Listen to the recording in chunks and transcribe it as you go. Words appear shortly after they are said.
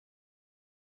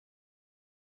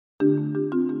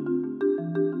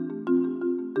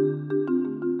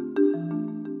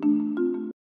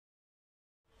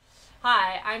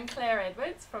I'm Claire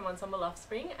Edwards from Ensemble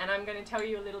Offspring, and I'm going to tell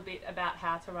you a little bit about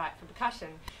how to write for percussion.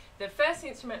 The first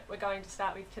instrument we're going to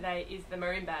start with today is the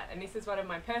marimba, and this is one of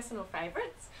my personal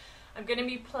favourites. I'm going to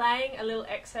be playing a little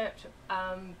excerpt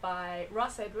by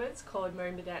Ross Edwards called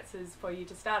Marimba Dances for you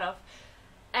to start off,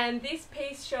 and this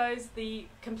piece shows the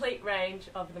complete range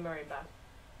of the marimba.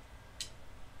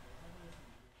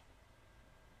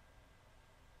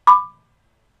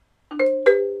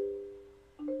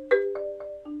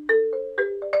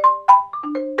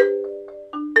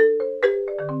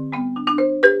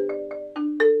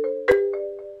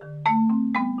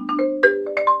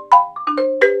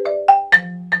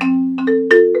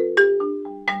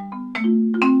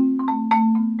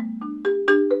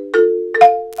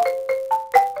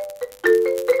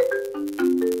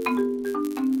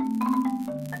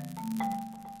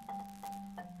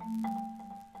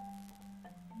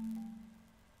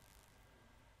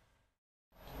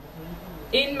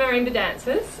 In Marimba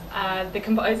Dances, the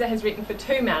composer has written for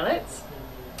 2 mallets,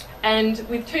 and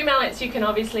with 2 mallets you can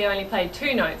obviously only play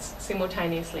 2 notes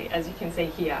simultaneously, as you can see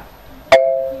here.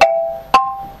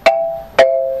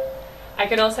 I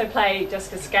can also play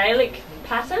just a scalic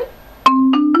pattern,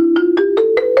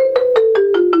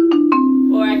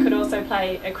 or I could also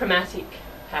play a chromatic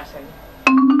pattern.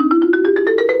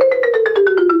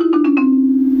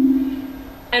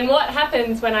 And what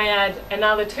happens when I add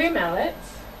another 2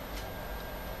 mallets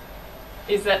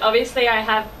is that obviously I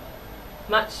have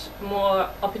much more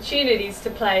opportunities to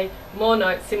play more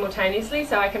notes simultaneously,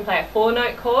 so I can play a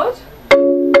 4-note chord.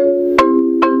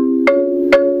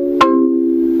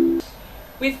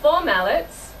 With 4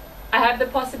 mallets, I have the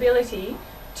possibility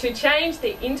to change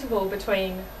the interval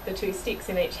between the 2 sticks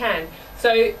in each hand.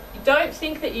 So don't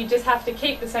think that you just have to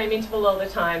keep the same interval all the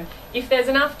time. If there's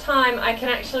enough time, I can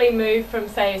actually move from,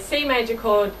 say, a C major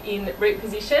chord in root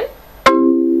position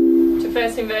to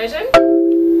first inversion,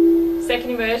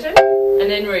 second inversion, and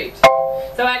then root.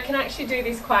 So I can actually do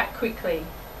this quite quickly.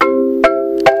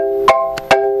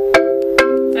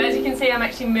 So as you can see, I'm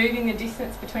actually moving the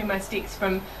distance between my sticks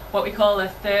from what we call a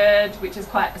third, which is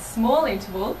quite a small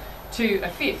interval, to a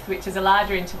fifth, which is a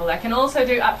larger interval. I can also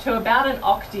do up to about an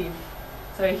octave.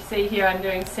 So you see here I'm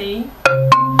doing C,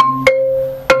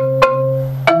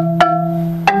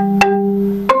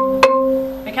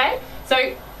 okay? So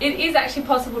it is actually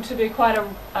possible to do quite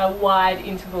a wide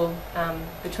interval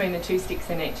between the 2 sticks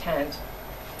in each hand.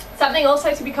 Something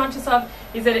also to be conscious of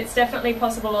is that it's definitely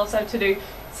possible also to do,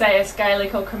 say, a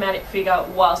scalic or chromatic figure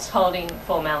whilst holding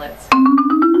 4 mallets.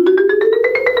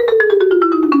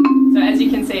 So as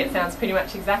you can see, it sounds pretty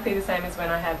much exactly the same as when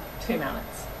I have 2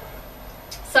 mallets.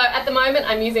 So at the moment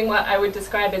I'm using what I would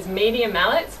describe as medium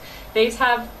mallets. These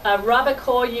have a rubber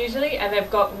core usually, and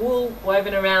they've got wool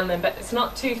woven around them, but it's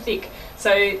not too thick,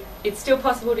 so it's still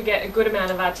possible to get a good amount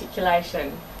of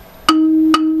articulation.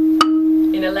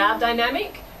 In a loud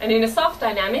dynamic and in a soft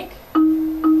dynamic,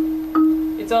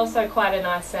 it's also quite a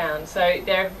nice sound. So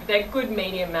they're good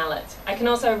medium mallets. I can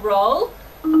also roll,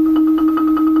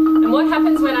 and what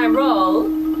happens when I roll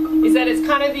is that it's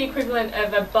kind of the equivalent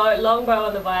of a long bow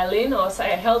on the violin, or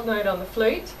say a held note on the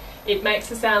flute. It makes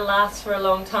the sound last for a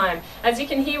long time. As you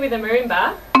can hear with a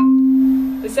marimba,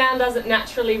 the sound doesn't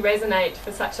naturally resonate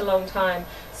for such a long time.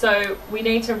 So we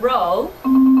need to roll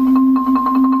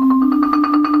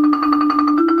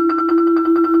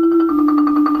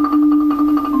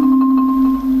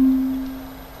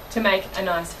to make a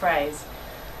nice phrase.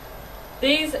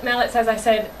 These mallets, as I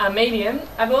said, are medium.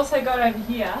 I've also got over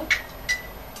here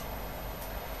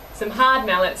some hard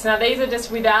mallets. Now these are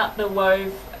just without the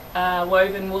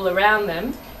woven wool around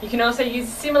them. You can also use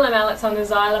similar mallets on the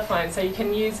xylophone, so you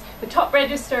can use the top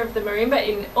register of the marimba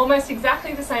in almost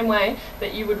exactly the same way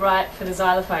that you would write for the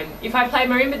xylophone. If I play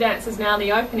Marimba Dances now,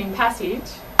 the opening passage,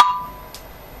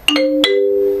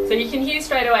 so you can hear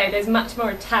straight away there's much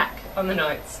more attack on the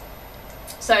notes.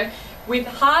 So with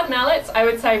hard mallets, I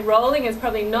would say rolling is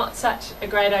probably not such a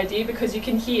great idea because you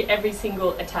can hear every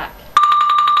single attack.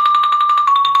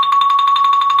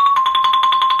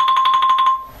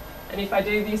 And if I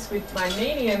do this with my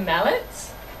medium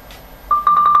mallets,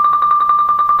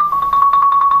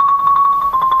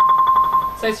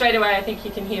 so straight away I think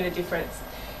you can hear the difference.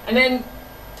 And then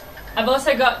I've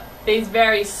also got these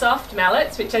very soft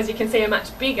mallets, which as you can see are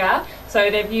much bigger, so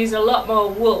they've used a lot more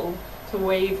wool to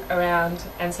weave around,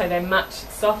 and so they're much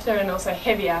softer and also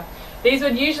heavier. These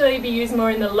would usually be used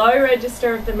more in the low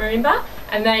register of the marimba,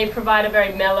 and they provide a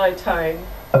very mellow tone.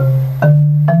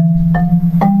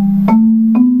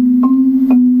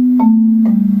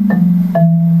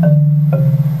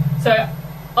 So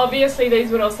obviously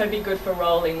these would also be good for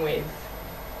rolling with.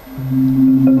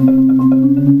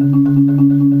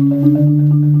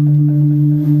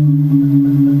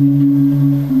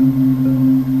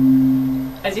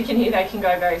 as you can hear, they can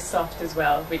go very soft as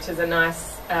well, which is a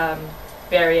nice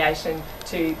variation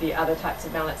to the other types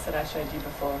of mallets that I showed you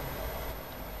before.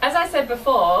 As I said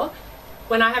before,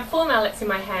 when I have 4 mallets in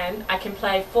my hand, I can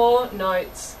play 4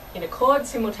 notes in a chord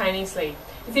simultaneously.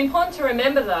 It's important to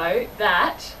remember though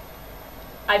that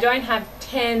I don't have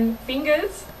 10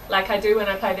 fingers like I do when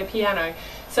I play the piano.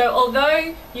 So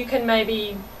although you can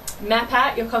maybe map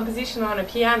out your composition on a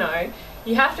piano,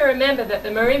 you have to remember that the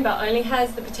marimba only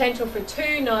has the potential for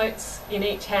 2 notes in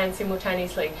each hand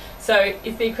simultaneously. So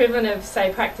it's the equivalent of,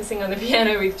 say, practicing on the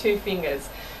piano with 2 fingers.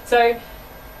 So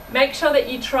make sure that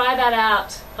you try that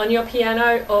out on your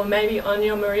piano, or maybe on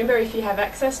your marimba if you have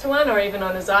access to one, or even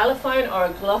on a xylophone or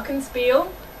a glockenspiel,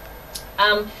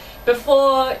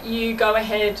 before you go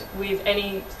ahead with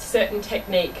any certain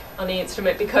technique on the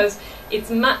instrument, because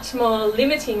it's much more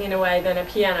limiting in a way than a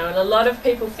piano, and a lot of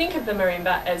people think of the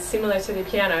marimba as similar to the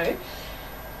piano.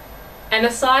 And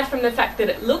aside from the fact that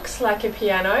it looks like a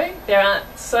piano, there aren't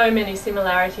so many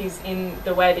similarities in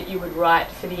the way that you would write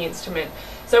for the instrument.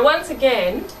 So once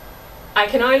again, I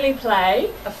can only play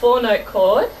a 4-note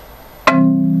chord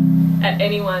at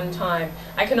any one time.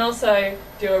 I can also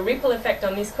do a ripple effect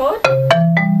on this chord,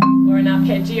 or an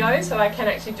arpeggio, so I can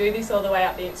actually do this all the way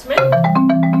up the instrument.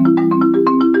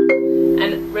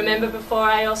 And remember, before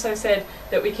I also said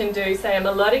that we can do, say, a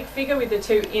melodic figure with the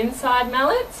 2 inside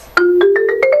mallets.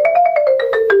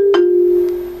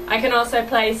 I can also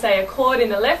play, say, a chord in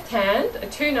the left hand, a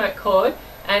 2-note chord,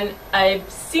 and a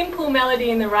simple melody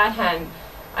in the right hand.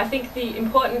 I think the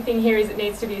important thing here is it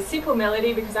needs to be a simple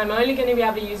melody, because I'm only going to be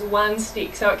able to use 1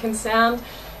 stick, so it can sound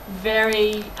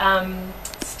very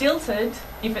stilted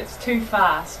if it's too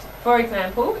fast. For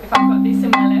example, if I've got this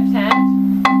in my left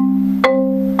hand,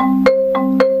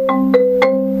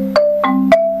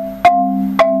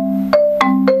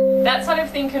 that sort of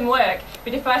thing can work,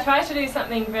 but if I try to do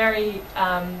something very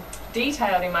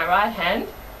detailed in my right hand,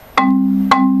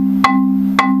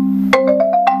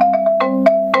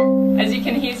 as you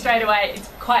can hear straight away, it's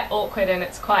quite awkward and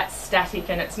it's quite static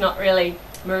and it's not really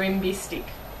marimbistic.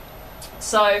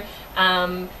 So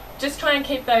just try and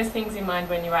keep those things in mind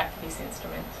when you write for this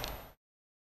instrument.